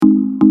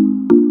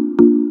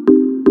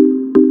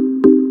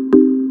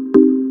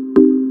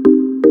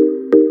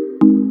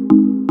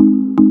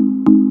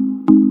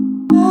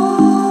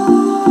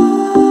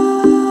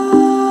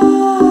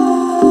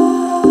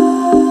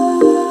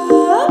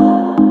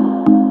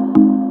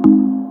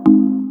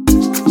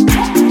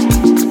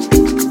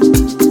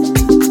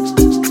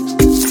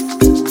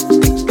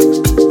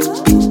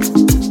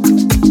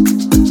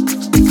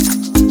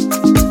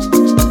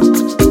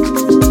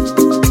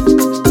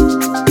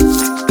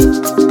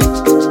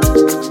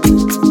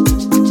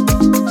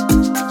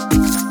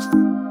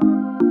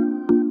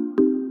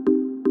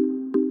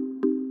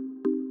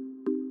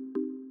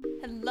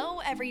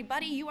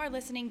are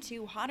listening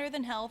to Hotter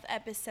Than Health,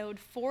 episode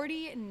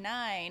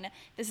 49.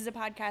 This is a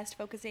podcast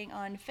focusing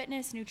on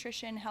fitness,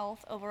 nutrition,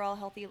 health, overall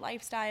healthy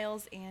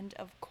lifestyles, and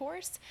of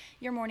course,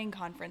 your morning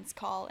conference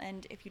call.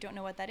 And if you don't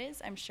know what that is,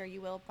 I'm sure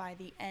you will by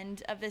the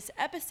end of this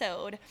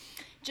episode.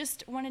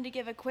 Just wanted to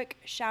give a quick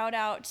shout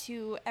out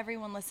to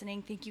everyone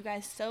listening. Thank you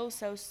guys so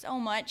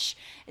much.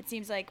 It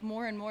seems like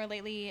more and more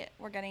lately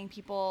we're getting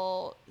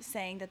people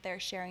saying that they're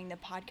sharing the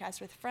podcast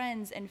with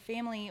friends and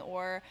family,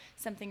 or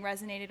something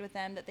resonated with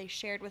them that they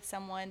shared with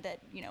someone that,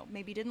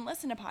 maybe didn't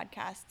listen to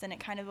podcasts, and it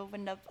kind of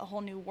opened up a whole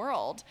new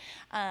world.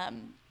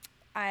 I'm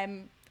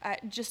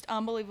just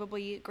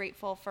unbelievably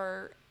grateful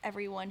for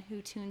everyone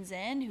who tunes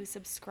in, who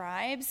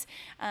subscribes.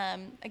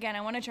 Again,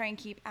 I want to try and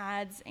keep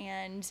ads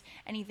and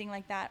anything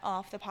like that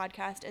off the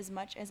podcast as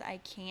much as I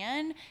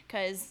can,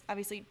 because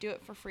obviously do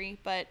it for free,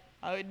 but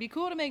it would be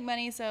cool to make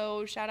money.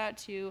 So shout out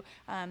to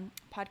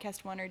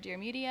Podcast One or Dear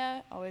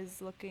Media,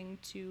 always looking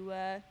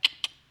to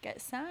get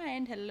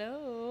signed.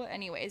 Hello.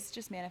 Anyways,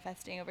 just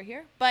manifesting over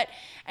here. But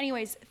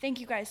anyways,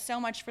 thank you guys so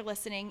much for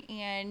listening.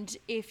 And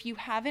if you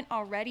haven't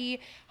already,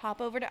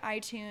 hop over to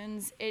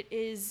iTunes. It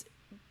is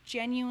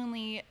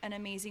genuinely an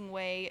amazing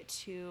way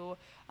to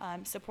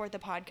support the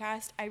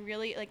podcast. I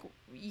really,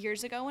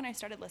 years ago when I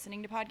started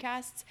listening to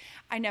podcasts,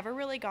 I never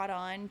really got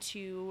on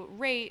to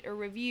rate or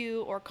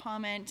review or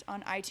comment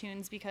on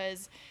iTunes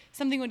because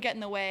something would get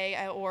in the way,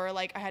 or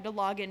I had to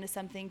log into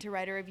something to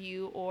write a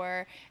review,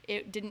 or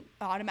it didn't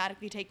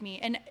automatically take me.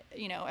 And,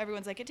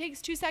 everyone's like, it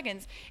takes 2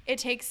 seconds. It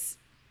takes,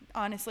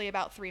 honestly,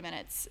 about 3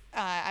 minutes,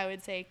 I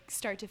would say,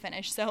 start to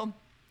finish. So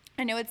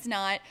I know it's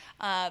not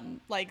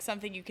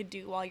something you could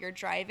do while you're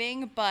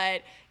driving,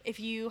 but if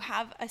you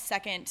have a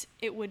second,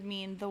 it would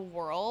mean the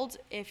world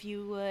if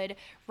you would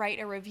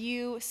write a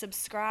review,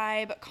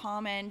 subscribe,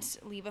 comment,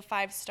 leave a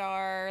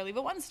 5-star, leave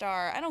a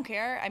 1-star. I don't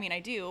care. I mean, I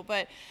do,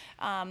 but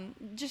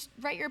just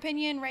write your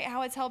opinion, write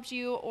how it's helped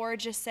you, or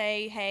just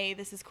say, hey,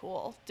 this is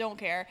cool. Don't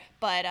care.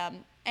 But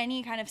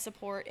any kind of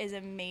support is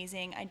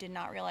amazing. I did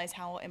not realize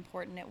how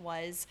important it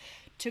was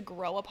to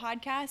grow a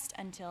podcast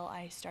until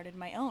I started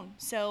my own.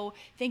 So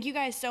thank you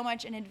guys so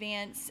much in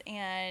advance,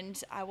 and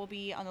I will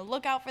be on the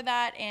lookout for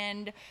that,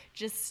 and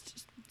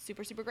just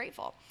super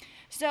grateful.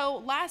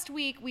 So last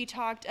week we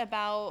talked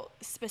about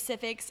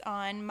specifics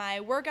on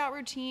my workout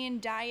routine,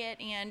 diet,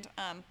 and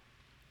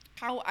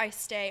how I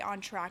stay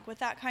on track with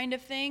that kind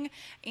of thing,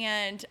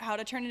 and how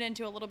to turn it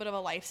into a little bit of a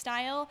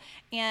lifestyle.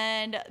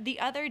 And the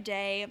other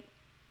day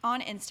on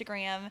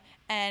Instagram,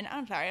 and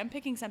I'm sorry, I'm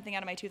picking something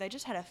out of my tooth. I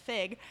just had a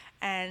fig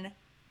and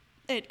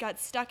it got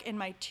stuck in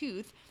my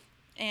tooth.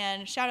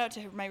 And shout out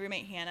to my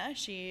roommate Hannah.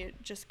 She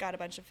just got a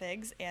bunch of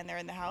figs and they're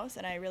in the house,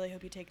 and I really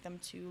hope you take them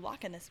to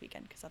lock-in this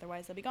weekend, because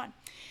otherwise they'll be gone.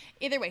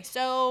 Either way,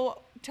 so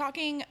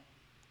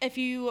if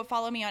you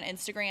follow me on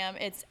Instagram,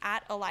 it's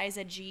at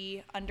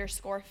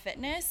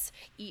ElizaG_fitness,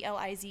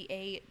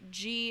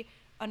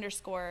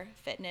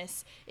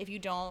 ELIZAG_fitness. If you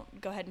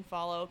don't, go ahead and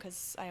follow,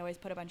 because I always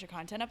put a bunch of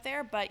content up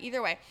there. But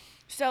either way,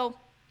 so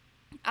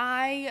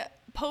I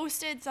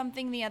posted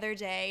something the other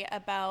day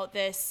about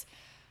this,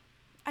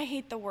 I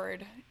hate the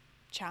word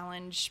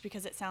challenge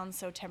because it sounds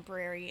so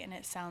temporary and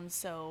it sounds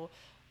so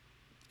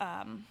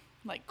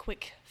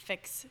quick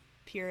fix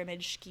pyramid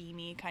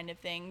schemey kind of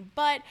thing.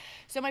 But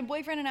so my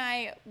boyfriend and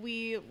I,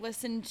 we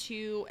listened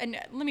to, and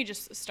let me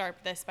just start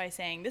this by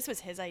saying this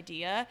was his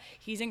idea.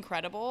 He's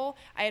incredible.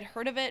 I had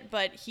heard of it,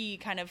 but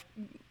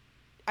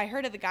I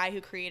heard of the guy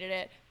who created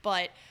it,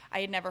 but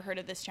I had never heard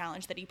of this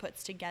challenge that he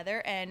puts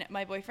together. And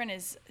my boyfriend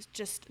is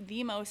just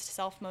the most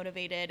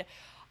self-motivated,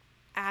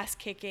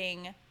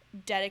 ass-kicking,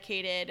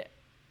 dedicated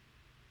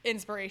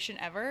inspiration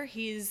ever.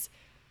 He's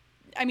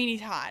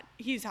hot.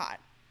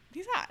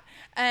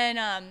 And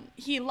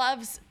he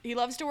loves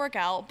to work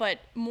out, but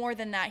more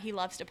than that, he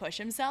loves to push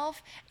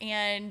himself.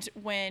 And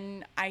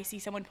when I see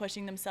someone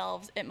pushing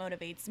themselves, it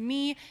motivates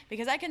me,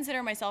 because I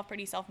consider myself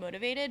pretty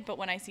self-motivated, but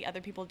when I see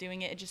other people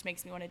doing it, it just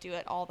makes me want to do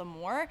it all the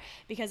more,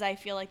 because I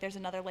feel like there's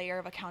another layer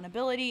of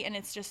accountability, and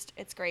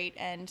it's great.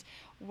 And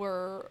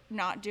we're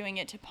not doing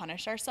it to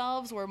punish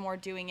ourselves. We're more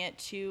doing it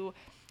to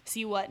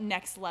see what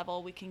next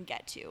level we can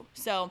get to.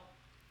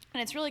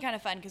 And it's really kind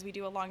of fun because we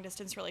do a long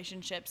distance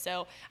relationship.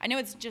 So I know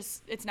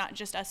it's not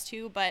just us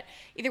two, but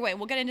either way,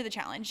 we'll get into the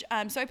challenge.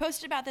 So I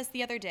posted about this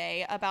the other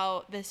day,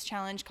 about this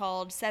challenge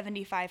called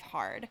 75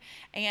 Hard.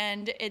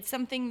 And it's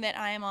something that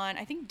I am on,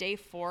 I think, day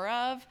 4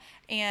 of.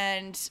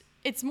 And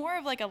it's more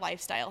of a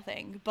lifestyle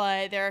thing,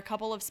 but there are a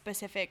couple of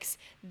specifics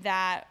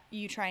that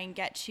you try and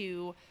get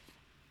to.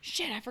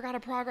 Shit, I forgot a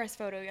progress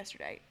photo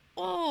yesterday.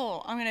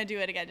 Oh, I'm going to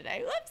do it again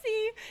today.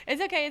 Whoopsie. It's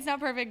okay. It's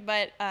not perfect,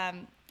 but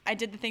I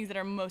did the things that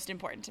are most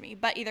important to me.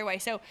 But either way,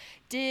 so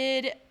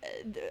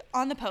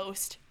on the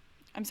post,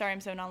 I'm sorry, I'm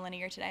so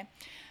nonlinear today.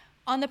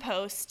 On the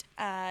post,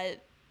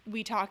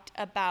 we talked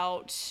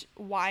about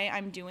why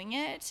I'm doing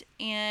it,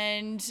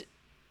 and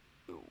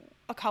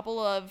a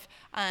couple of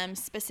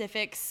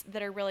specifics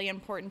that are really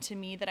important to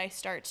me that I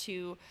start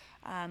to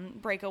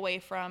break away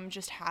from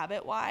just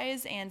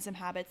habit-wise, and some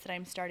habits that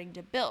I'm starting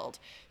to build.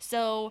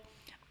 So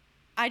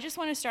I just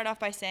want to start off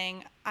by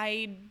saying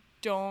I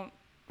don't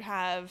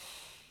have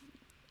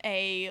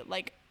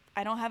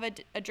I don't have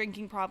a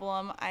drinking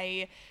problem.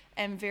 I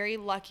am very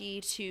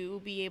lucky to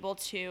be able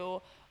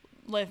to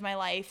live my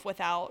life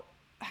without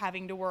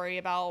having to worry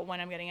about when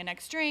I'm getting a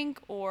next drink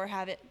or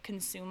have it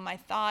consume my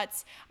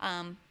thoughts.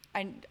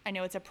 I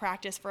know it's a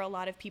practice for a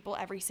lot of people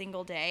every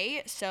single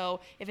day. So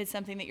if it's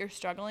something that you're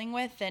struggling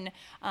with, then,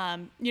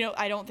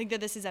 I don't think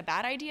that this is a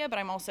bad idea, but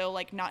I'm also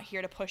like not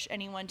here to push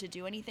anyone to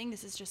do anything.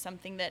 This is just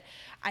something that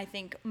I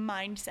think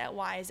mindset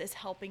wise is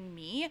helping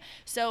me.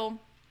 So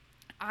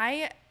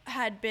I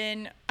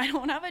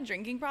don't have a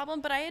drinking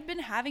problem, but I had been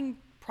having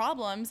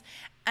problems,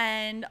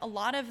 and a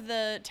lot of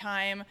the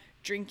time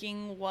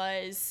drinking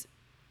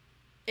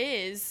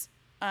is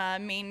a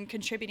main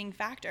contributing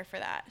factor for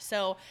that.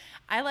 So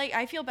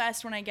I feel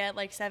best when I get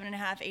like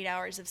 7.5, 8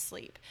 hours of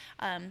sleep.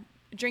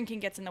 Drinking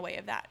gets in the way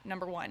of that,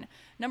 number one.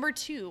 Number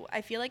two,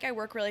 I feel like I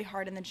work really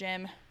hard in the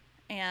gym,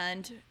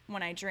 and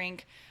when I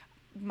drink,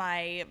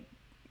 my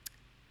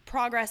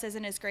progress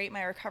isn't as great.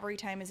 My recovery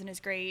time isn't as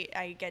great.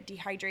 I get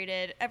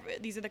dehydrated.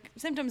 These are the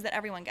symptoms that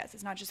everyone gets.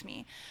 It's not just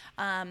me.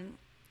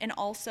 And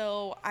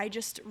also, I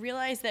just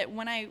realized that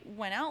when I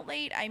went out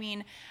late,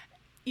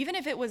 even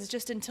if it was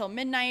just until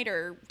midnight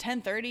or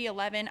 10:30,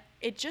 11,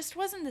 it just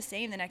wasn't the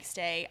same the next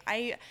day.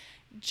 I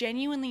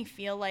genuinely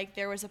feel like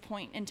there was a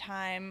point in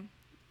time,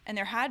 and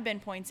there had been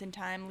points in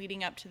time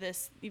leading up to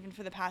this, even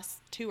for the past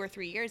 2 or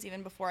 3 years,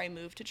 even before I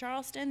moved to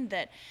Charleston,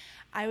 that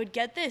I would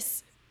get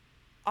this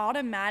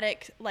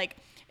automatic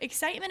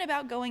excitement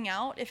about going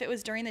out if it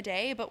was during the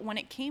day, but when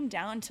it came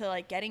down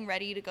to getting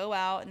ready to go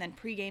out and then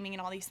pre-gaming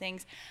and all these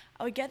things,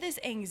 I would get this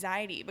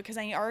anxiety because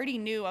I already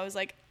knew. I was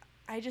like,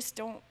 I just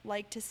don't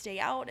like to stay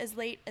out as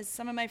late as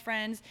some of my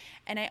friends,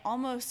 and I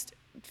almost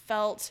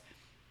felt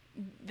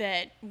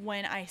that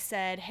when I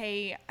said,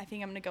 hey, I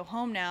think I'm going to go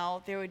home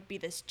now, there would be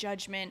this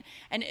judgment.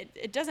 And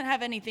it doesn't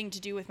have anything to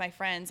do with my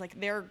friends.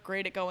 They're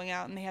great at going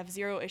out and they have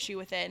zero issue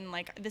with it, and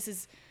this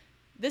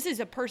is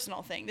a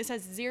personal thing. This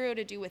has zero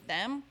to do with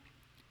them.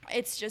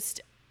 It's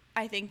just,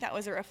 I think that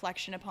was a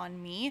reflection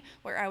upon me,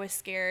 where I was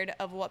scared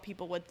of what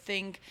people would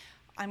think.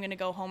 I'm going to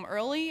go home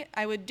early.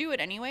 I would do it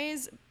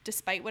anyways,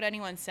 despite what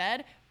anyone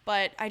said.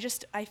 But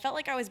I felt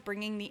like I was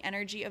bringing the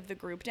energy of the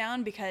group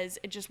down because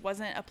it just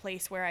wasn't a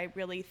place where I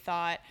really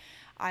thought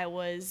I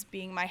was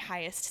being my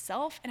highest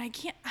self. And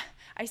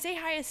I say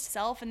highest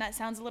self, and that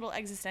sounds a little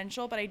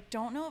existential, but I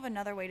don't know of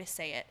another way to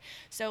say it.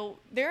 So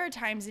there are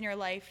times in your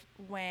life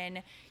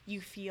when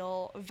you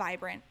feel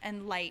vibrant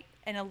and light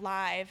and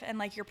alive and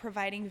like you're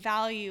providing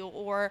value,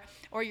 or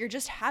you're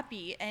just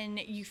happy and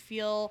you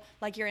feel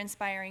like you're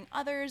inspiring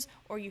others,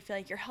 or you feel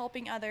like you're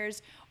helping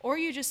others, or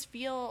you just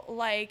feel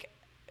like,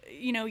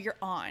 you're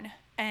on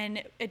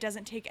and it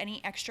doesn't take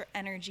any extra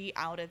energy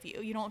out of you.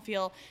 You don't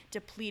feel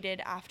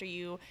depleted after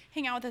you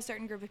hang out with a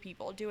certain group of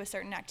people, do a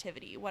certain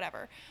activity,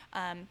 whatever.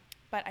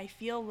 But I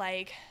feel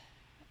like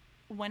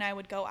when I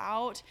would go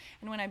out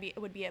and when I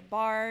would be at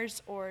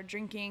bars or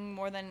drinking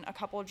more than a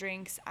couple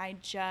drinks, I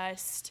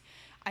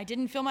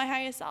didn't feel my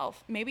highest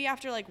self. Maybe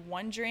after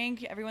one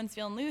drink, everyone's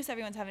feeling loose,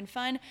 everyone's having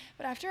fun.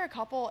 But after a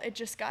couple, it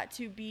just got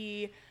to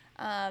be,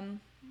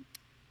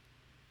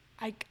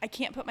 I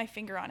can't put my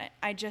finger on it.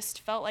 I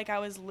just felt like I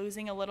was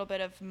losing a little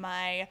bit of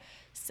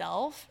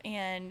myself,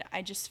 and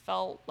I just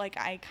felt like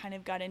I kind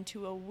of got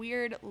into a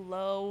weird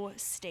low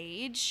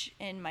stage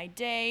in my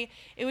day.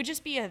 It would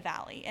just be a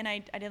valley, and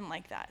I didn't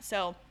like that.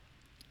 So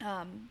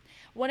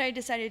what I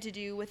decided to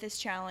do with this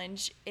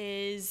challenge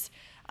is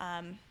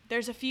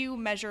there's a few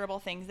measurable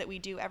things that we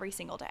do every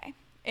single day.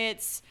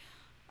 It's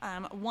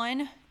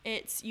one,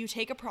 it's you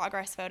take a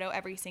progress photo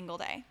every single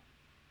day.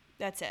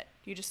 That's it.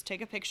 You just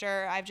take a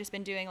picture. I've just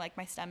been doing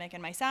my stomach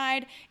and my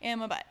side and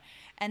my butt.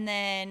 And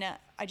then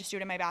I just do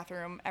it in my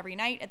bathroom every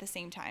night at the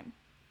same time.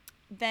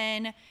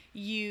 Then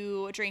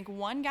you drink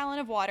 1 gallon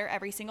of water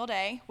every single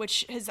day,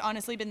 which has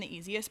honestly been the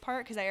easiest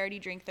part because I already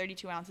drink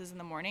 32 ounces in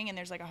the morning and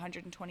there's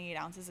 128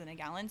 ounces in a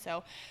gallon.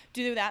 So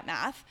do that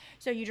math.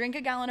 So you drink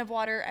a gallon of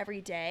water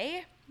every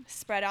day,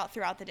 spread out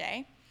throughout the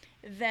day.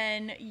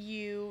 Then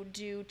you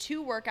do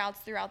 2 workouts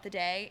throughout the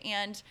day.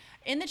 And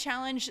in the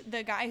challenge,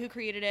 the guy who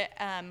created it,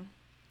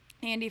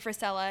 Andy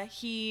Frisella,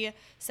 he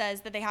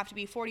says that they have to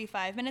be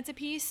 45 minutes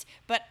apiece.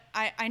 But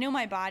I know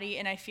my body,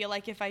 and I feel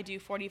like if I do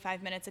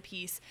 45 minutes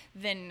apiece,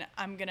 then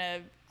I'm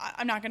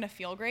not gonna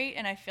feel great,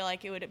 and I feel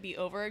like it would be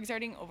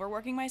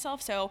overworking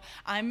myself. So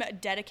I'm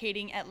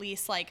dedicating at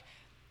least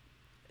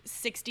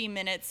 60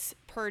 minutes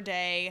per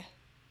day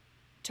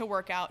to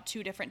work out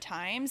 2 different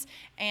times.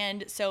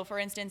 And so for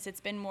instance, it's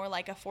been more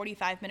like a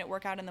 45-minute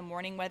workout in the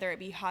morning, whether it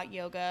be hot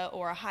yoga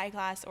or a high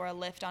class or a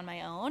lift on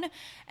my own.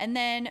 And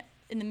then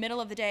in the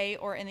middle of the day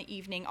or in the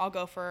evening, I'll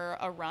go for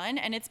a run,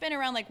 and it's been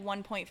around like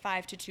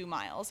 1.5 to 2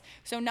 miles.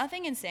 So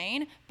nothing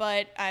insane,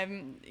 but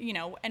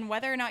and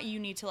whether or not you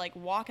need to like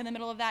walk in the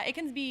middle of that, it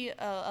can be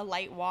a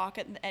light walk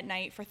at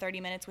night for 30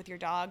 minutes with your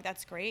dog.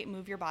 That's great.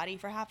 Move your body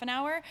for half an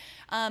hour.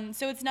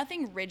 So it's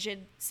nothing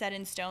rigid, set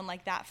in stone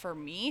like that for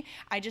me.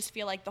 I just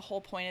feel like the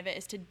whole point of it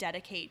is to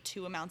dedicate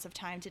 2 amounts of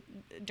time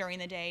during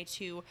the day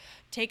to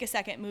take a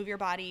second, move your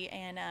body,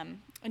 and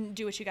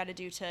do what you got to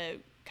do to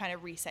kind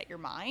of reset your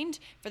mind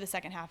for the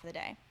second half of the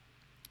day.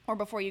 Or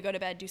before you go to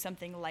bed, do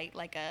something light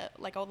like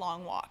a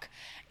long walk.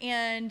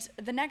 And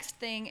the next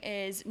thing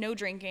is no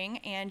drinking,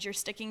 and you're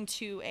sticking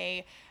to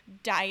a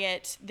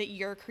diet that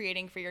you're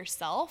creating for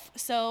yourself.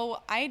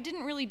 So I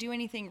didn't really do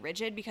anything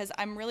rigid because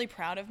I'm really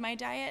proud of my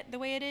diet the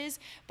way it is.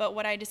 But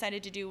what I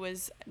decided to do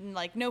was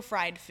like no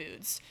fried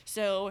foods.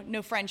 So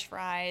no French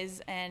fries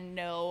and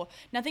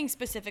nothing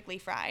specifically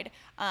fried.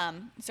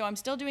 So I'm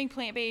still doing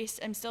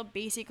plant-based. I'm still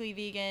basically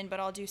vegan, but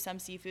I'll do some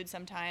seafood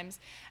sometimes.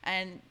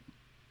 And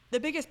the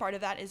biggest part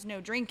of that is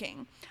no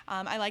drinking.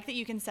 I like that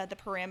you can set the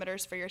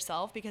parameters for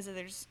yourself because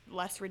there's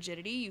less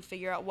rigidity. You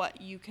figure out what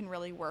you can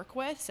really work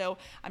with. So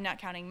I'm not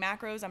counting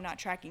macros. I'm not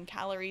tracking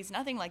calories,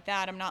 nothing like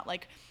that. I'm not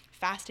like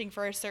fasting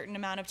for a certain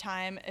amount of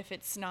time if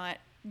it's not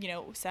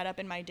set up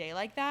in my day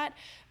like that.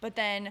 But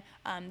then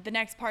the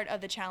next part of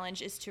the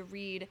challenge is to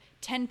read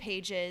 10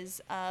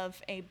 pages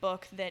of a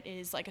book that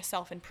is like a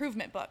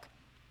self-improvement book.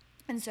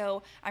 And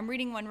so I'm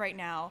reading one right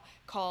now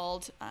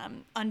called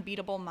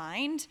Unbeatable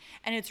Mind,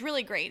 and it's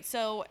really great.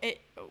 So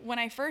when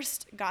I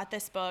first got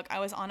this book, I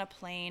was on a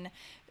plane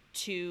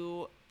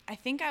here I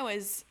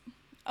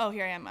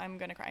am, I'm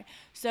going to cry.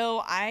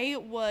 So I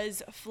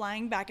was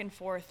flying back and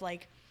forth,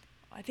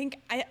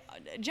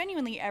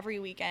 genuinely every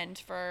weekend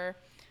for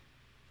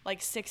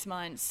like 6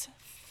 months,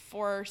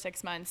 4 or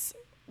 6 months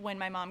when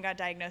my mom got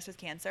diagnosed with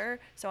cancer.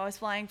 So I was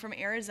flying from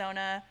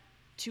Arizona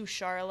to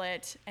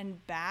Charlotte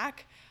and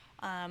back.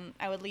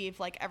 I would leave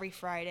like every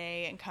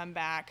Friday and come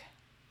back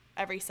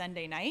every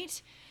Sunday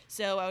night.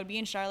 So I would be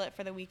in Charlotte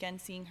for the weekend,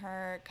 seeing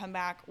her, come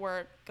back,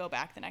 work, go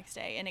back the next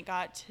day. And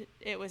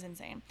it was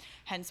insane.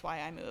 Hence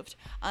why I moved.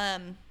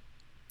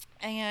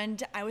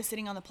 And I was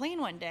sitting on the plane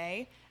one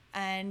day,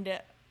 and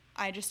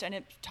I just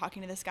ended up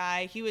talking to this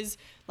guy. He was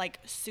like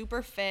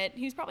super fit.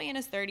 He was probably in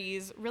his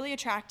 30s, really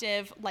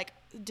attractive, like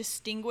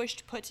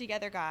distinguished, put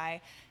together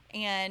guy.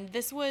 And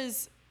this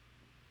was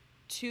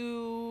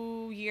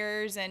 2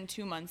 years and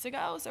 2 months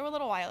ago, so a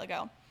little while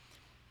ago.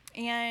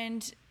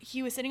 And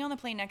he was sitting on the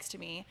plane next to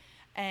me,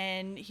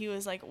 and he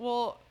was like,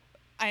 well,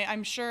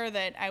 I'm sure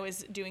that I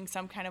was doing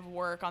some kind of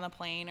work on the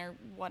plane or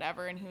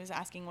whatever, and he was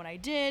asking what I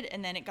did,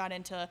 and then it got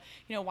into,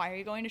 why are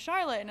you going to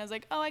Charlotte? And I was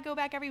like, oh, I go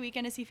back every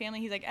weekend to see family.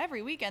 He's like,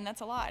 every weekend?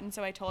 That's a lot. And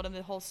so I told him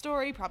the whole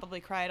story,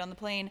 probably cried on the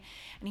plane,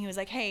 and he was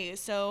like, hey,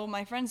 so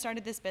my friend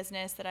started this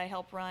business that I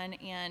help run,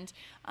 and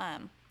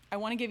I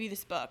want to give you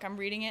this book. I'm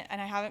reading it,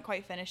 and I haven't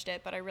quite finished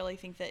it, but I really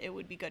think that it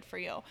would be good for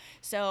you.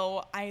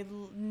 So I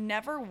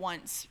never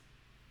once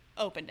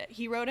opened it.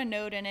 He wrote a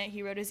note in it.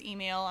 He wrote his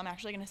email. I'm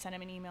actually going to send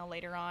him an email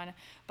later on.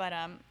 But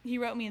he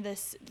wrote me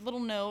this little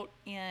note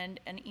and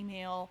an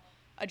email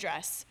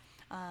address.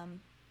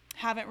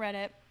 Hadn't read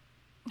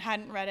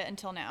it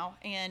until now.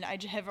 And I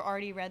have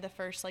already read the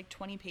first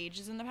 20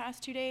 pages in the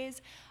past 2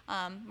 days,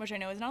 which I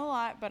know is not a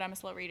lot, but I'm a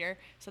slow reader,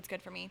 so it's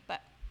good for me.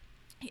 But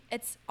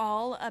it's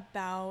all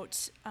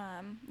about,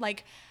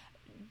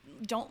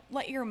 don't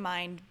let your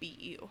mind beat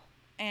you.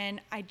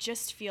 And I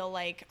just feel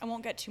like, I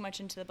won't get too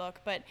much into the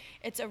book, but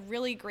it's a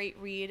really great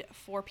read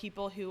for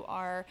people who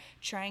are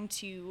trying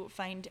to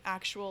find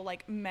actual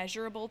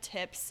measurable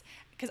tips,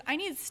 because I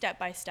need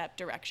step-by-step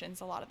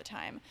directions a lot of the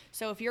time.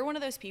 So if you're one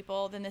of those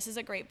people, then this is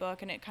a great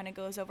book, and it kind of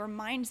goes over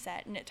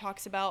mindset, and it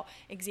talks about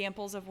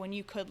examples of when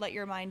you could let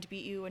your mind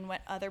beat you, and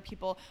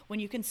when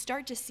you can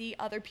start to see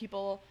other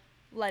people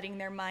letting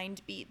their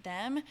mind beat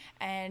them,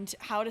 and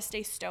how to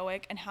stay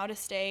stoic and how to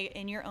stay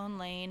in your own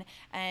lane,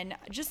 and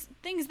just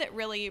things that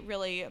really,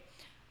 really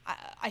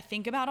I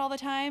think about all the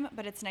time,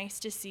 but it's nice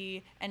to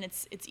see, and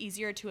it's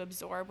easier to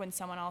absorb when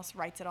someone else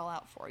writes it all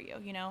out for you,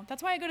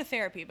 That's why I go to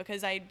therapy,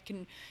 because I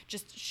can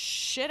just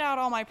shit out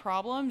all my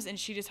problems, and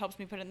she just helps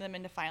me put them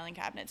into filing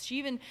cabinets.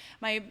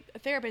 My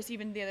therapist,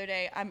 even the other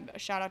day,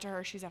 shout out to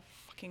her, she's a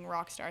fucking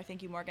rock star.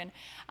 Thank you, Morgan.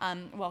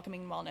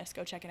 Welcoming Wellness,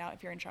 go check it out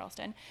if you're in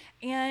Charleston.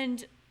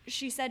 And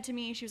she said to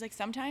me, she was like,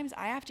 sometimes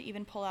I have to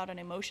even pull out an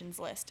emotions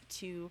list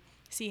to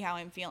see how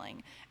I'm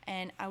feeling.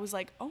 And I was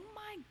like, oh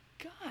my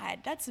God,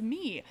 that's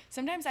me.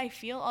 Sometimes I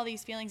feel all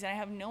these feelings and I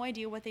have no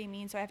idea what they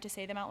mean, so I have to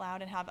say them out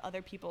loud and have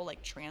other people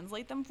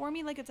translate them for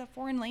me, like it's a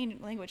foreign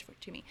language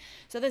to me.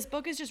 So this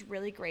book is just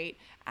really great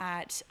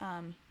at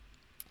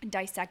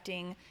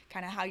dissecting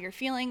kind of how you're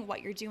feeling,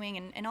 what you're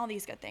doing, and all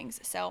these good things.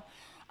 So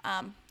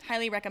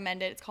highly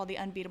recommend it. It's called The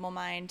Unbeatable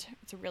Mind.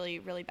 It's a really,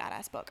 really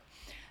badass book.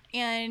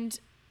 And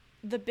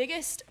the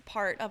biggest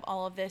part of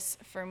all of this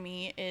for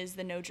me is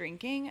the no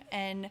drinking.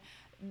 And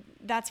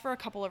that's for a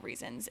couple of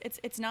reasons.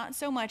 It's not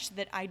so much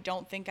that I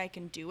don't think I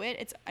can do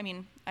it.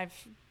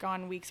 I've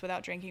gone weeks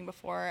without drinking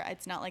before.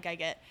 It's not like I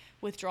get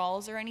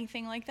withdrawals or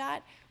anything like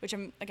that, which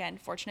I'm, again,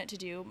 fortunate to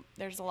do.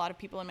 There's a lot of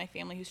people in my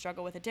family who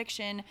struggle with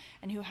addiction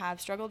and who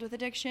have struggled with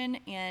addiction.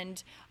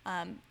 And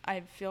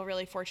I feel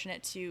really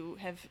fortunate to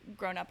have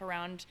grown up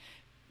around,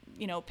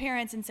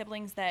 parents and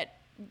siblings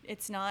that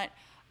it's not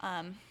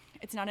an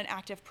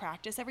active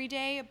practice every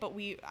day, but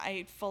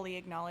I fully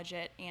acknowledge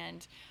it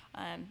and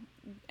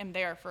am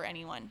there for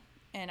anyone.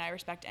 And I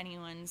respect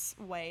anyone's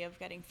way of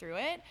getting through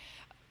it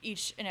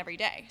each and every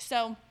day.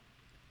 So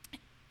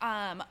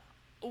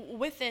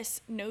with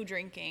this no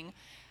drinking,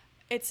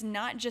 it's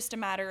not just a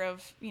matter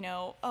of,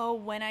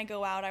 when I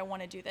go out, I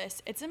want to do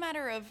this. It's a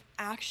matter of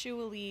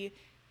actually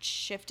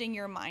shifting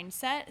your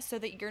mindset so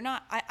that you're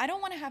not, I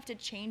don't want to have to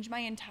change my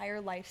entire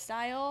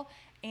lifestyle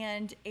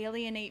and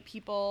alienate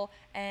people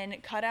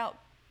and cut out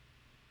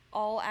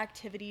all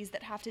activities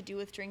that have to do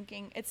with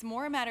drinking. It's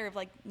more a matter of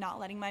not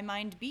letting my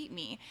mind beat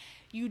me.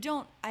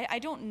 I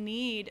don't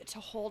need to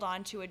hold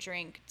on to a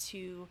drink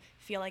to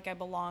feel like I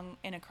belong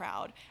in a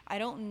crowd. I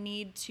don't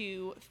need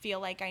to feel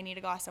like I need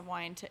a glass of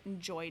wine to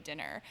enjoy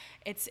dinner.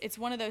 It's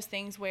one of those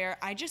things where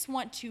I just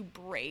want to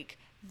break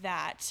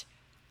that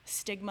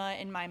stigma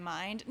in my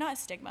mind. Not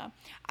stigma.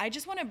 I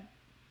just want to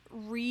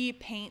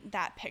repaint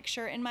that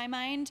picture in my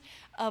mind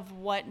of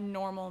what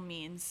normal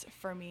means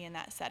for me in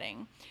that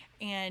setting.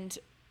 And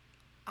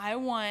I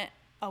want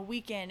a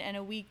weekend and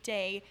a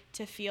weekday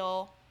to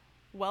feel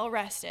well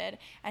rested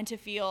and to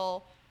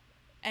feel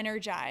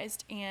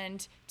energized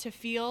and to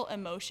feel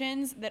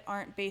emotions that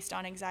aren't based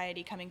on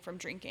anxiety coming from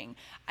drinking.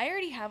 I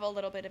already have a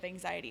little bit of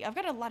anxiety. I've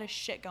got a lot of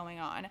shit going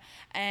on,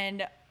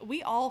 and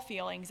we all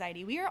feel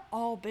anxiety. We are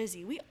all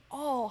busy. We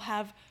all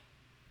have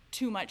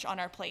too much on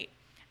our plate.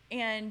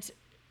 And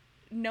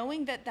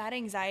knowing that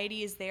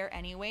anxiety is there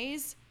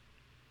anyways,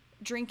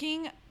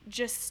 drinking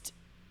just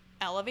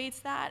elevates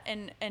that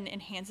and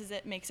enhances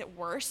it, makes it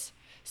worse.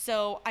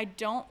 So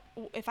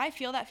if I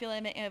feel that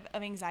feeling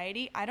of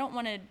anxiety, I don't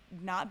want to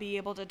not be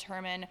able to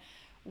determine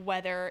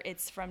whether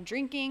it's from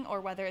drinking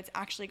or whether it's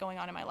actually going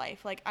on in my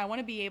life. I want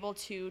to be able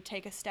to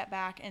take a step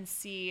back and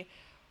see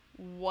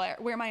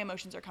where my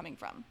emotions are coming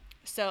from.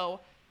 So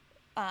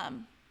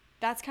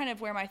that's kind of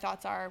where my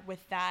thoughts are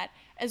with that,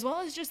 as well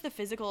as just the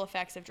physical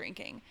effects of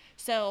drinking.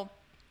 So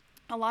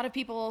a lot of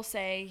people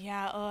say,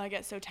 I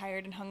get so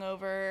tired and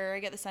hungover, I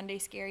get the Sunday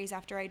scaries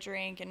after I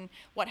drink and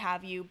what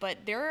have you, but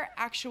there are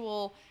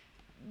actual,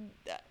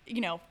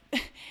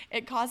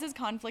 it causes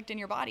conflict in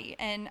your body.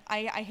 And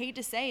I hate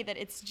to say that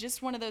it's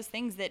just one of those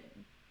things that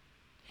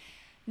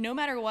no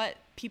matter what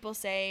people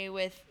say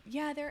with,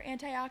 there are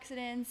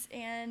antioxidants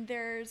and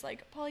there's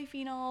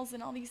polyphenols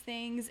and all these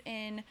things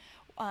in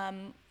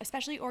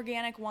especially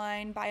organic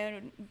wine,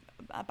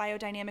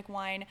 biodynamic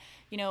wine,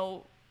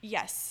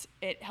 yes,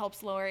 it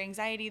helps lower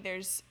anxiety.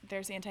 There's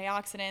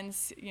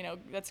antioxidants,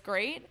 that's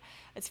great.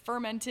 It's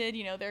fermented,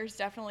 there's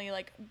definitely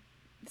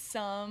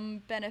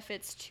some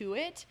benefits to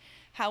it.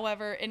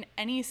 However, in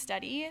any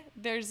study,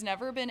 there's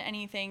never been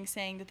anything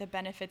saying that the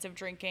benefits of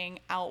drinking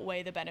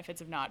outweigh the benefits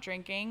of not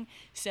drinking.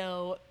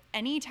 So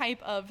any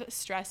type of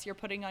stress you're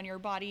putting on your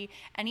body,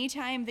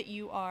 anytime that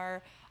you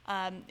are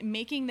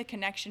making the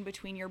connection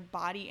between your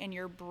body and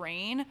your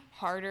brain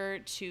harder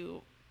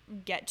to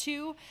get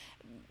to,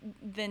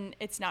 then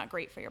it's not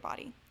great for your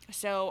body.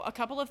 So a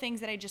couple of things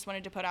that I just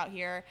wanted to put out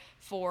here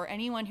for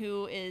anyone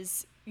who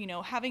is,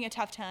 having a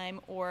tough time,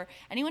 or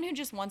anyone who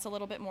just wants a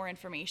little bit more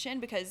information,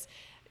 because,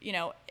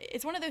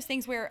 it's one of those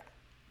things where,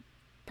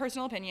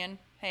 personal opinion,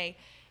 hey,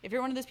 if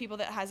you're one of those people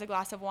that has a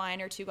glass of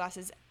wine or 2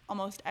 glasses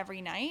almost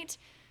every night,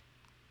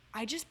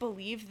 I just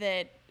believe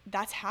that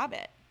that's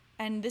habit.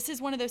 And this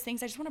is one of those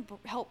things I just want to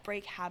help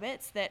break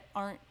habits that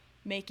aren't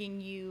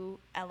making you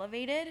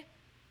elevated.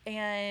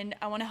 And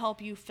I want to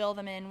help you fill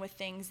them in with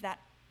things that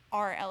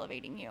are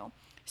elevating you.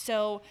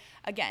 So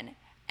again,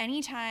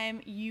 anytime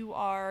you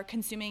are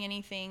consuming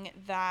anything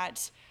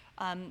that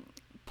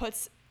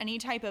puts any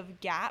type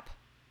of gap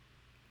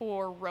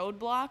or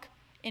roadblock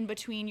in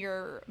between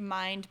your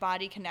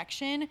mind-body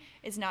connection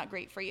is not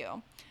great for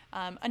you.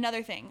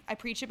 Another thing, I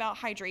preach about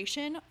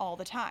hydration all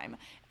the time.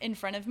 In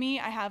front of me,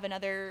 I have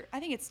another,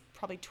 I think it's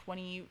probably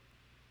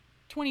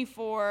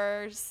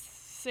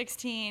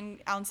 16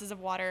 ounces of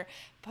water.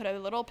 Put a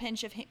little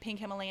pinch of pink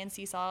Himalayan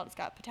sea salt. It's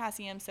got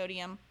potassium,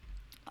 sodium,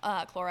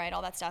 chloride,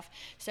 all that stuff.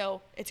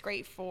 So it's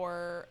great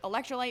for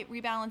electrolyte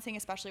rebalancing,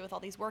 especially with all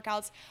these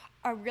workouts.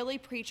 I really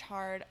preach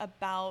hard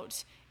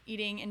about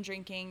eating and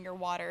drinking your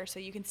water so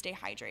you can stay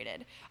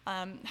hydrated.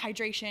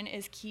 Hydration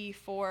is key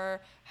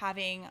for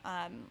having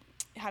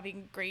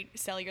great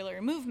cellular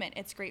movement.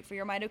 It's great for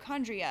your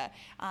mitochondria.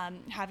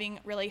 Having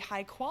really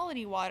high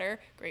quality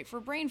water, great for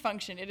brain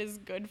function. It is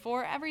good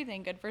for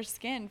everything, good for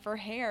skin, for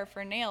hair,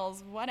 for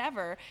nails,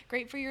 whatever.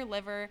 Great for your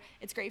liver.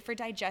 It's great for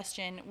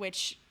digestion,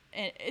 which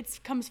it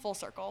comes full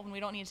circle, and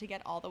we don't need to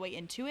get all the way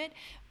into it.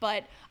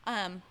 But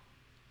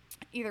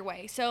either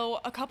way,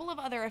 so a couple of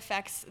other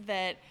effects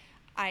that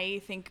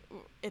I think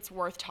it's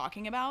worth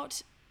talking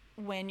about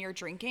when you're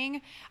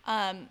drinking.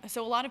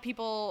 So a lot of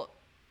people,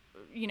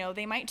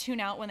 they might tune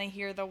out when they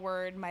hear the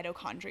word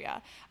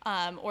mitochondria,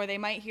 or they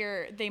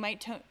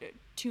might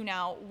tune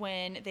out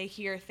when they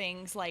hear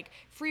things like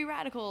free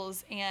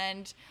radicals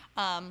and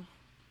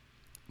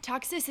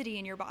toxicity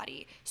in your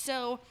body.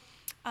 So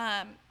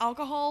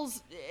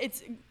alcohol's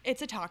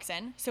it's a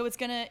toxin, so it's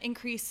going to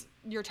increase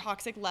your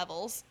toxic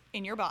levels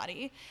in your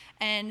body.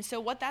 And so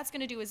what that's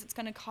going to do is it's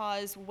going to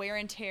cause wear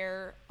and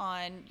tear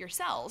on your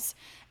cells,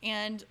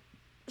 and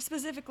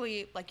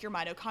specifically like your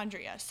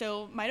mitochondria.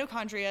 So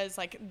mitochondria is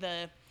like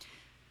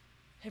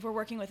if we're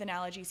working with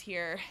analogies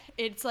here,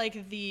 it's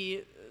like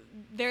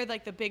they're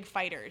like the big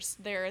fighters.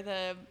 They're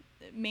the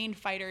main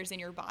fighters in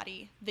your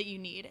body that you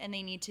need, and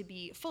they need to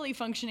be fully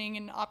functioning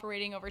and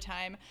operating over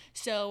time.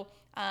 So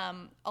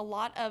a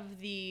lot of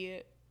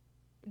the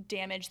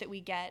damage that we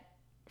get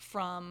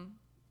from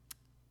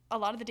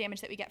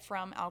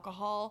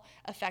alcohol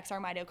affects our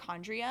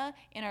mitochondria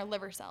and our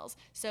liver cells.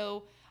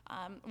 So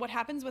what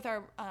happens with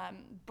our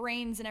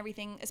brains and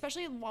everything,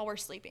 especially while we're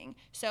sleeping.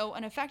 So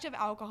an effect of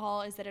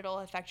alcohol is that it'll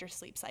affect your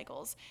sleep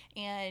cycles,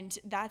 and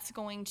that's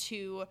going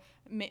to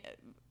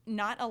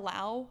not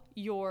allow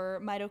your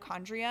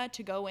mitochondria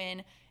to go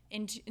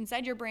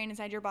inside your brain,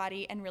 inside your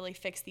body, and really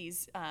fix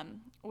these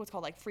what's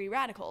called like free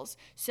radicals.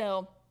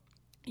 So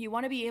you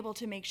want to be able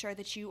to make sure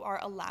that you are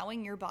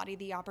allowing your body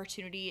the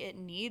opportunity it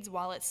needs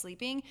while it's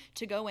sleeping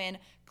to go in,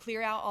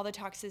 clear out all the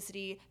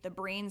toxicity, the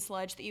brain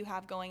sludge that you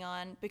have going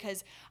on,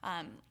 because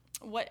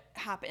what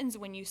happens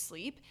when you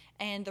sleep,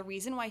 and the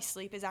reason why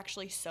sleep is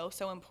actually so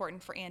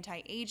important for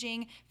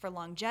anti-aging, for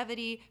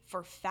longevity,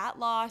 for fat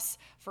loss,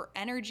 for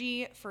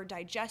energy, for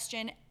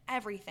digestion,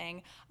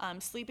 everything.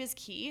 Sleep is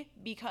key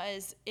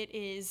because it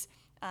is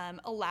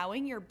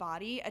allowing your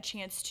body a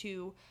chance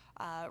to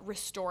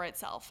restore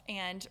itself.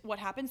 And what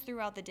happens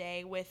throughout the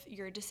day with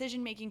your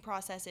decision-making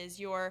processes,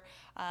 you're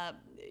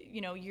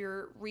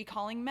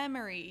recalling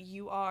memory,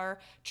 you are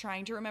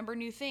trying to remember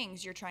new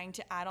things, you're trying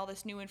to add all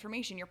this new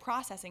information, you're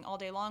processing all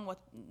day long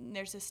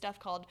there's this stuff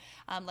called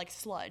like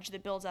sludge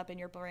that builds up in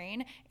your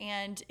brain.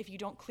 And if you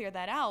don't clear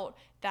that out,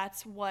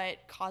 that's what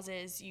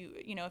causes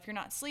if you're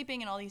not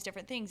sleeping and all these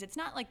different things, it's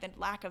not like the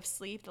lack of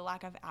sleep, the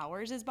lack of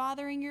hours is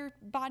bothering your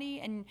body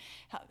and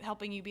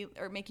helping you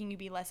making you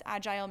be less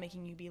agile,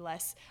 making you be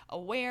less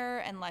aware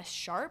and less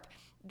sharp.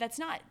 That's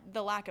not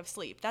the lack of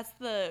sleep. That's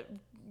the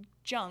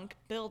junk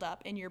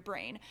buildup in your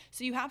brain.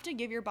 So you have to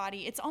give your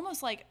body, it's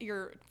almost like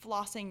you're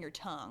flossing your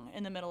tongue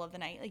in the middle of the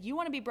night. Like you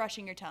want to be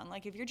brushing your tongue.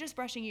 Like if you're just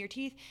brushing your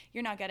teeth,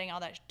 you're not getting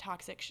all that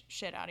toxic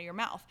shit out of your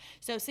mouth.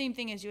 So same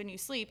thing as when you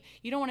sleep,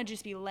 you don't want to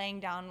just be laying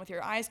down with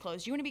your eyes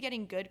closed. You want to be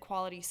getting good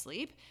quality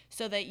sleep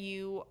so that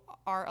you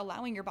are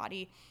allowing your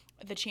body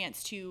the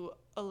chance to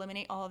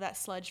eliminate all of that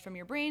sludge from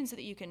your brain so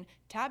that you can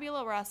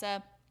tabula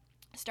rasa,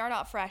 start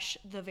out fresh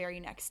the very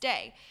next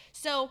day.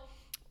 So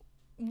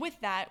with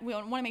that, we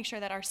want to make sure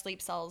that our sleep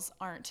cells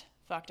aren't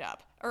fucked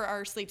up, or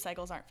our sleep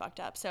cycles aren't fucked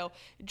up. So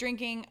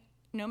drinking,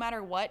 no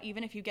matter what,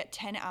 even if you get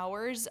 10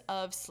 hours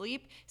of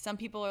sleep, some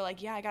people are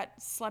like, yeah, I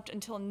slept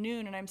until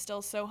noon and I'm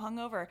still so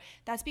hungover.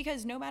 That's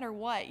because no matter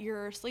what,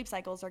 your sleep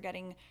cycles are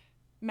getting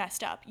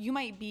messed up. You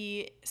might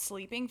be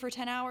sleeping for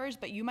 10 hours,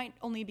 but you might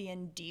only be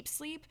in deep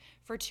sleep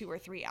for 2 or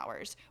 3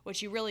 hours,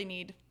 which you really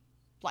need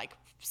like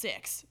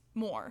 6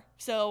 more.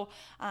 So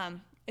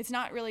it's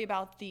not really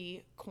about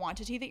the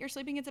quantity that you're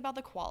sleeping, it's about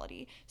the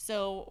quality.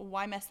 So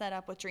why mess that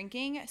up with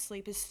drinking?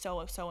 Sleep is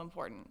so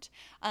important.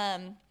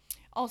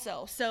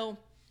 So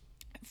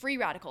free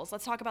radicals,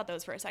 let's talk about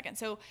those for a second.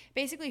 So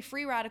basically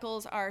free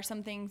radicals are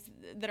some things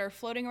that are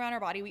floating around our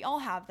body. We all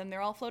have them.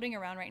 They're all floating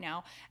around right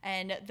now,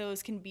 and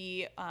those can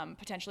be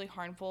potentially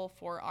harmful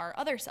for our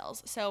other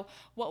cells. So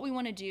what we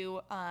want to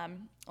do,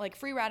 like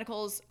free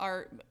radicals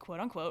are quote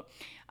unquote,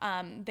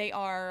 they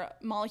are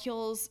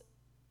molecules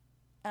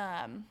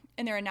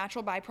and they're a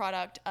natural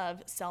byproduct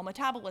of cell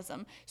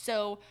metabolism.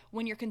 So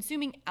when you're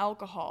consuming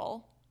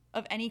alcohol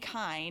of any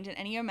kind and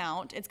any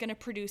amount, it's going to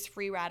produce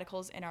free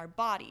radicals in our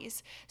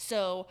bodies.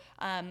 So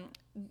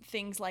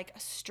things like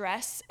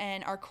stress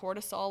and our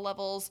cortisol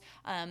levels,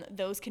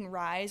 those can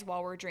rise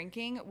while we're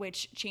drinking,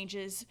 which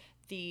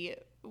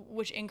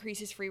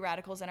increases free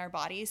radicals in our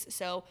bodies.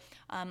 So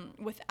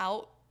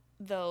without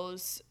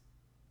those,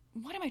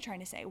 what am I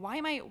trying to say? Why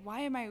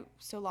am I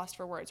so lost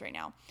for words right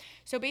now?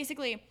 So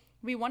basically,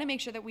 we want to make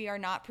sure that we are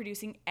not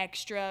producing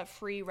extra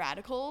free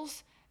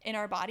radicals in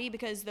our body,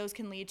 because those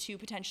can lead to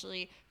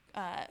potentially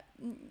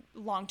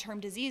long-term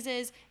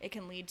diseases. It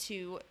can lead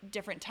to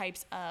different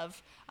types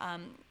of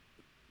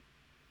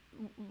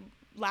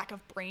lack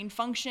of brain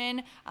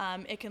function.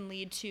 It can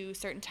lead to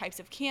certain types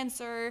of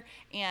cancer,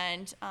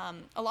 and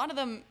a lot of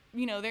them,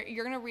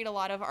 you're going to read a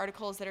lot of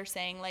articles that are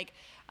saying like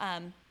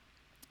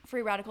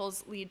free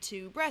radicals lead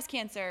to breast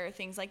cancer,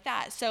 things like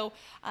that. So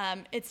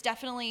it's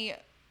definitely,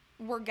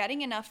 we're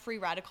getting enough free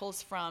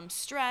radicals from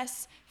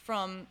stress,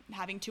 from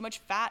having too much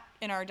fat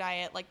in our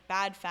diet, like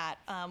bad fat.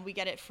 We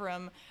get it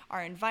from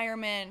our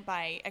environment,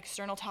 by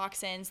external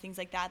toxins, things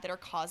like that are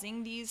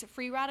causing these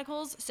free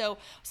radicals. So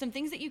some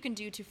things that you can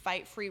do to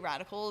fight free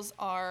radicals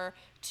are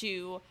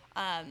to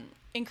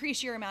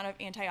increase your amount of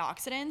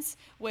antioxidants,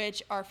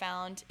 which are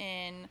found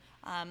in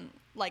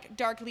like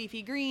dark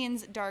leafy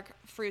greens, dark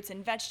fruits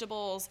and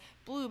vegetables,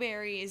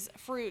 blueberries,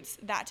 fruits,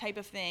 that type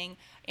of thing.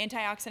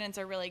 Antioxidants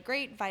are really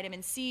great.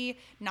 Vitamin C,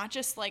 not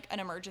just like an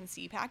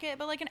emergency packet,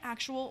 but like an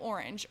actual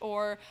orange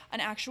or an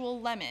actual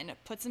lemon.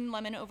 Put some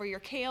lemon over your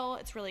kale.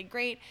 It's really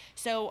great.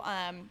 So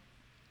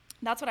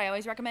that's what I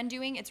always recommend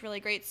doing. It's really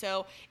great.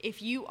 So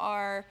if you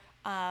are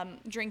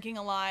drinking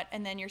a lot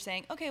and then you're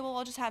saying, okay, well,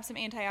 I'll just have some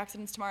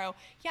antioxidants tomorrow.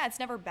 Yeah, it's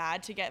never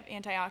bad to get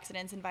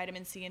antioxidants and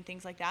vitamin C and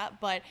things like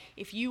that. But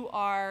if you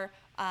are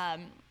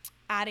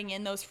adding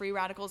in those free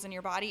radicals in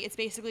your body, it's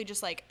basically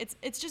just like,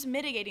 it's just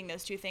mitigating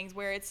those two things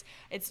where it's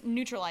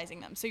neutralizing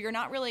them. So you're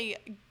not really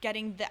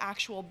getting the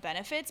actual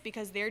benefits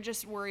because they're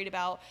just worried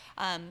about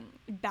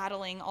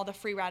battling all the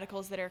free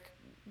radicals that are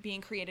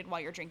being created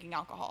while you're drinking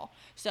alcohol.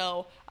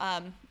 So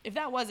if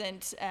that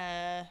wasn't,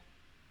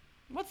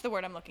 what's the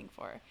word I'm looking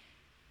for?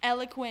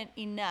 Eloquent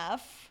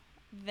enough,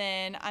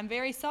 then I'm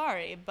very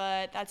sorry,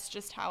 but that's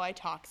just how I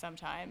talk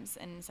sometimes.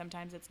 And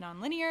sometimes it's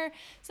nonlinear.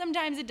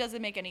 Sometimes it doesn't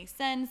make any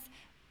sense,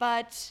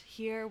 but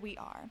here we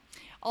are.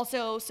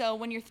 Also, so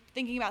when you're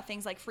thinking about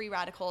things like free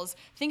radicals,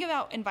 think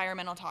about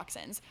environmental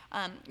toxins.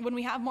 When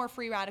we have more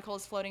free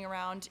radicals floating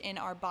around in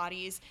our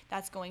bodies,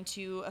 that's going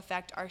to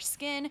affect our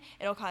skin.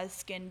 It'll cause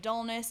skin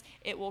dullness.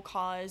 It will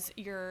cause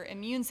your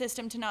immune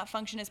system to not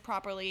function as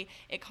properly.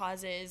 It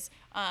causes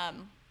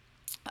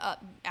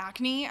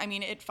acne. I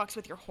mean, it fucks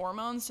with your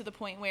hormones to the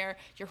point where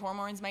your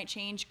hormones might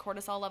change.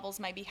 Cortisol levels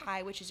might be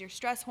high, which is your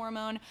stress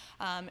hormone.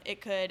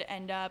 It could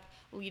end up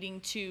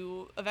leading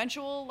to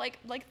eventual like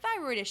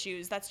thyroid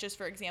issues. That's just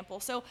for example.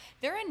 So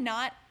there are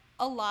not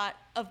a lot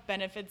of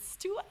benefits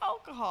to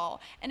alcohol.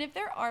 And if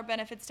there are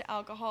benefits to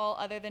alcohol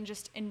other than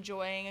just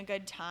enjoying a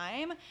good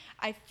time,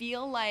 I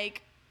feel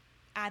like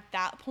at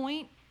that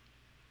point,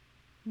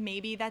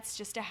 maybe that's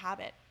just a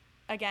habit.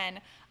 Again,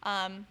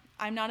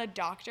 I'm not a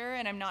doctor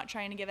and I'm not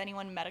trying to give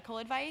anyone medical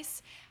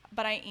advice,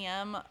 but I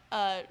am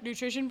a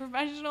nutrition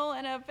professional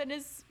and a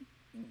fitness,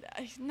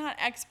 not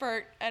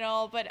expert at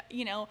all, but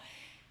you know,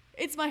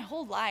 it's my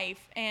whole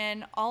life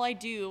and all I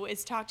do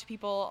is talk to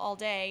people all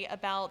day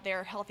about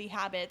their healthy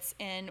habits.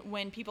 And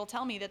when people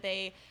tell me that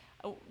they,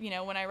 you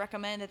know, when I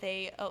recommend that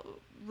they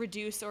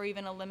reduce or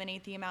even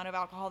eliminate the amount of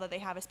alcohol that they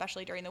have,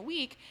 especially during the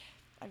week,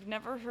 I've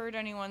never heard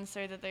anyone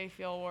say that they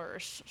feel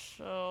worse.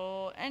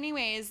 So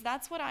anyways,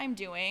 that's what I'm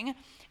doing.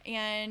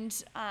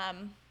 And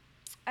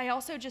I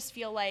also just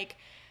feel like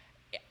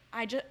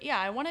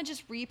I want to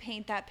just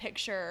repaint that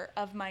picture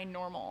of my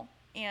normal.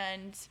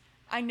 And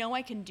I know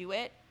I can do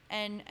it.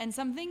 And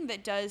something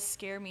that does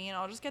scare me, and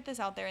I'll just get this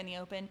out there in the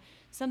open,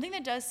 something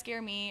that does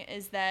scare me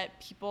is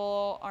that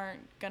people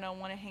aren't going to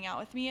want to hang out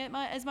with me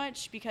as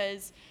much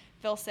because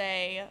they'll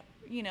say,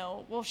 you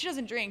know, well, she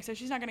doesn't drink, so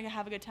she's not going to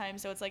have a good time,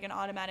 so it's like an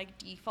automatic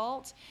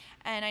default.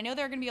 And I know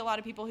there are going to be a lot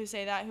of people who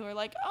say that who are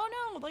like, oh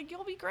no, like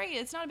you'll be great.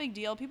 It's not a big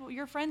deal. People,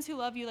 your friends who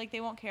love you, like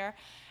they won't care.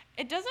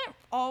 It doesn't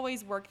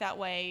always work that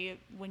way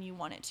when you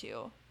want it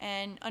to.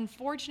 And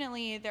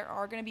unfortunately, there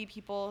are going to be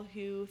people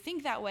who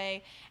think that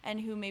way and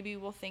who maybe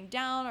will think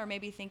down or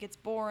maybe think it's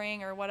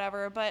boring or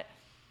whatever. But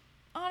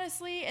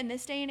honestly, in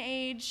this day and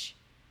age,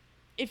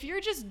 if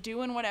you're just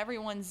doing what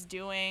everyone's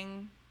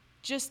doing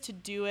just to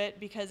do it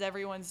because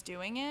everyone's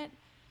doing it,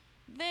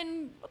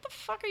 then what the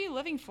fuck are you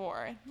living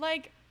for?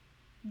 Like,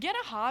 get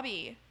a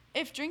hobby.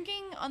 If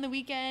drinking on the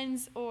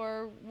weekends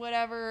or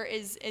whatever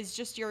is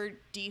just your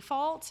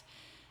default,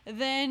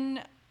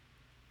 then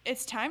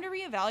it's time to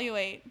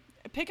reevaluate.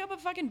 Pick up a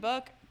fucking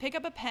book, pick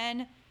up a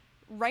pen,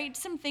 write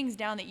some things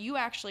down that you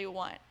actually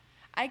want.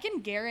 I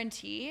can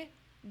guarantee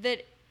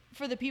that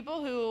for the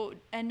people who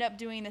end up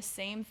doing the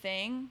same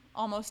thing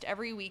almost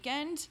every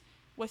weekend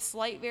with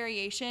slight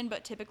variation,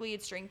 but typically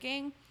it's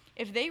drinking,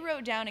 if they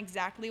wrote down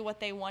exactly what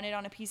they wanted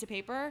on a piece of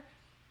paper,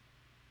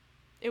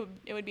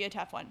 it would be a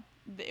tough one.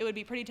 It would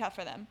be pretty tough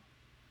for them.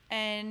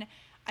 And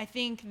I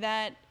think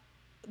that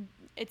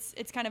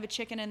it's kind of a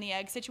chicken and the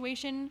egg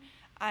situation.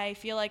 I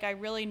feel like I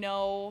really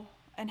know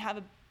and have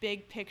a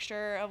big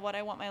picture of what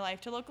I want my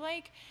life to look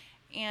like.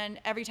 And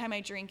every time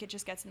I drink, it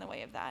just gets in the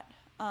way of that.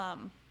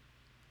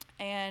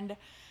 And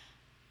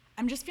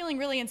I'm just feeling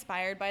really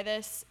inspired by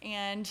this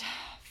and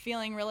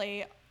feeling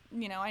really,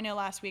 you know, I know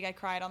last week I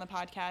cried on the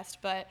podcast,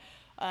 but,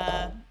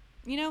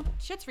 you know,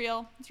 shit's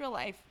real. It's real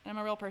life. I'm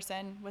a real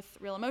person with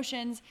real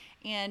emotions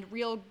and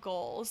real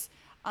goals.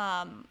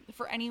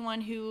 For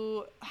anyone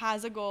who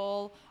has a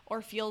goal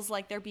or feels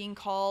like they're being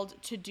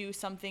called to do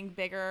something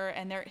bigger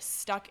and they're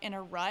stuck in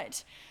a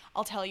rut,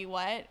 I'll tell you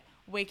what,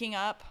 waking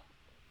up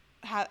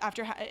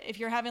if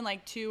you're having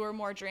like 2 or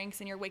more drinks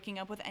and you're waking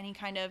up with any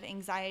kind of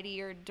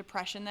anxiety or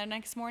depression the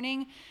next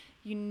morning,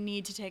 you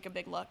need to take a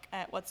big look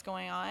at what's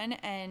going on.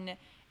 And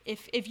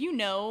if you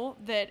know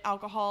that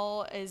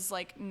alcohol is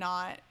like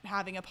not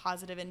having a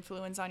positive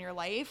influence on your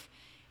life,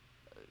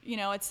 you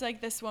know, it's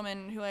like this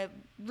woman who I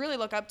really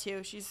look up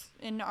to. She's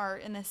in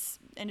this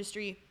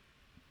industry.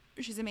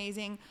 She's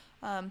amazing.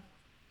 I'm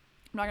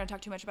not going to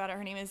talk too much about her.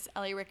 Her name is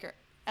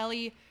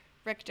Ellie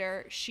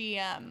Richter, she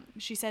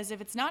says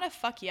if it's not a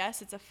fuck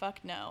yes, it's a fuck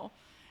no.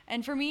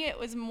 And for me, it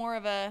was more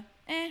of a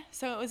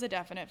so it was a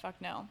definite fuck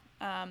no.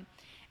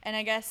 And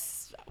I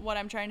guess what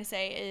I'm trying to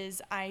say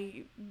is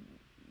I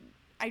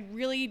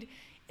really,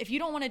 if you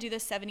don't want to do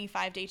this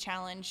 75-day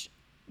challenge,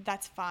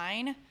 that's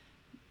fine.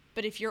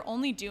 But if you're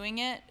only doing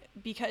it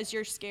because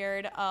you're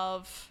scared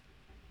of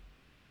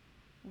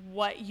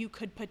what you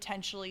could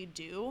potentially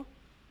do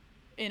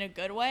in a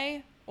good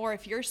way, or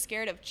if you're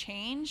scared of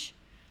change,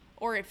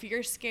 or if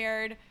you're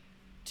scared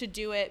to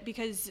do it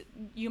because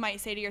you might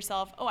say to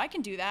yourself, oh, I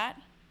can do that,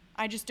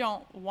 I just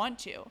don't want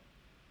to,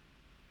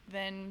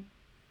 then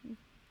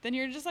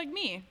you're just like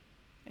me,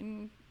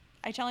 and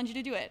I challenge you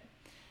to do it.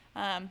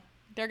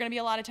 There are going to be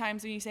a lot of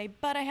times when you say,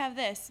 but I have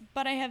this,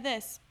 but I have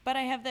this, but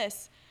I have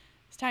this.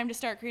 It's time to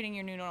start creating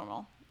your new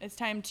normal. It's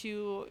time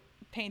to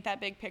paint that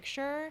big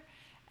picture,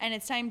 and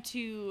it's time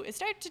to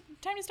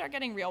start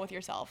getting real with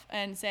yourself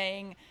and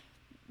saying,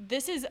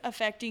 this is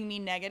affecting me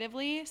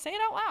negatively. Say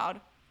it out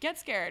loud. Get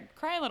scared.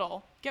 Cry a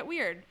little. Get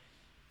weird.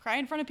 Cry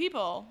in front of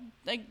people.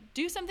 Like,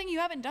 do something you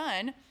haven't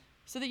done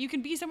so that you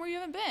can be somewhere you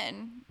haven't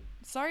been.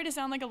 Sorry to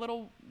sound like a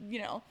little,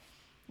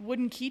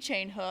 wooden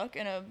keychain hook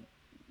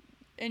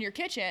in your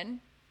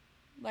kitchen.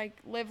 Like,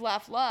 live,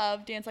 laugh,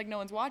 love, dance like no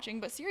one's watching.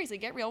 But seriously,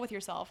 get real with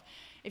yourself.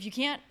 If you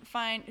can't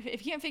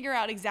figure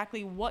out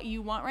exactly what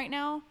you want right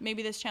now,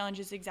 maybe this challenge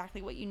is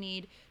exactly what you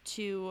need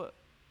to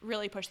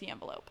really push the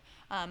envelope.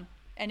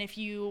 And if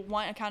you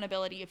want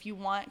accountability, if you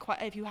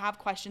have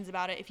questions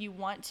about it, if you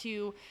want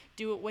to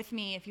do it with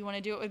me, if you want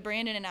to do it with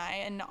Brandon and I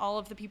and all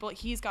of the people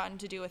he's gotten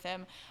to do with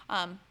him,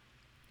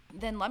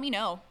 then let me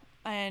know.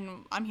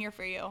 And I'm here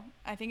for you.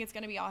 I think it's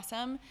going to be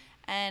awesome.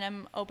 And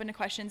I'm open to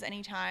questions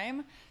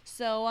anytime.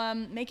 So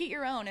make it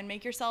your own and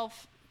make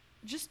yourself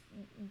just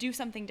do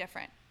something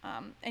different.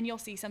 And you'll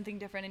see something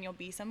different and you'll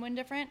be someone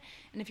different.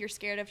 And if you're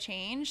scared of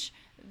change,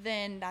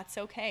 then that's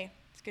okay.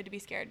 It's good to be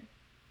scared.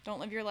 Don't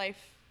live your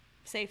life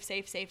safe.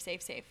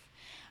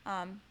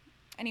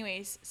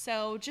 Anyways,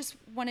 so just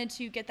wanted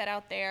to get that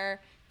out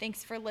there.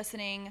 Thanks for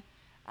listening.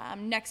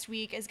 Next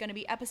week is going to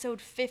be episode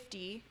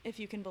 50, if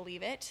you can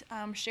believe it.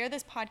 Share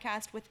this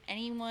podcast with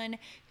anyone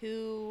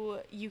who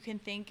you can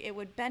think it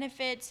would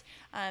benefit.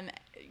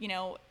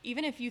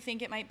 Even if you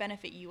think it might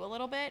benefit you a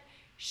little bit,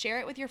 share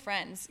it with your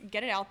friends.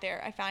 Get it out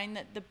there. I find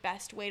that the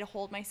best way to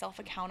hold myself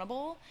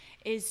accountable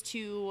is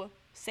to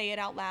say it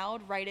out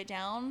loud, write it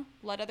down,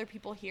 let other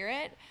people hear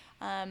it.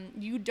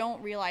 You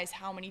don't realize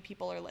how many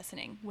people are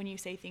listening when you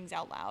say things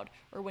out loud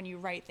or when you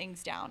write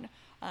things down.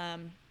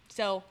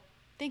 So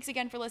thanks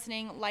again for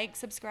listening. Like,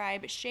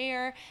 subscribe,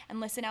 share, and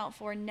listen out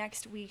for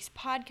next week's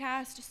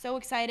podcast. So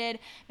excited.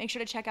 Make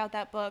sure to check out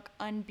that book,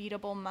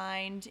 Unbeatable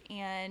Mind.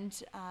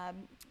 And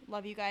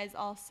love you guys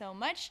all so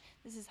much.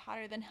 This is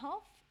Hotter Than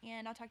Health,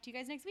 and I'll talk to you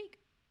guys next week.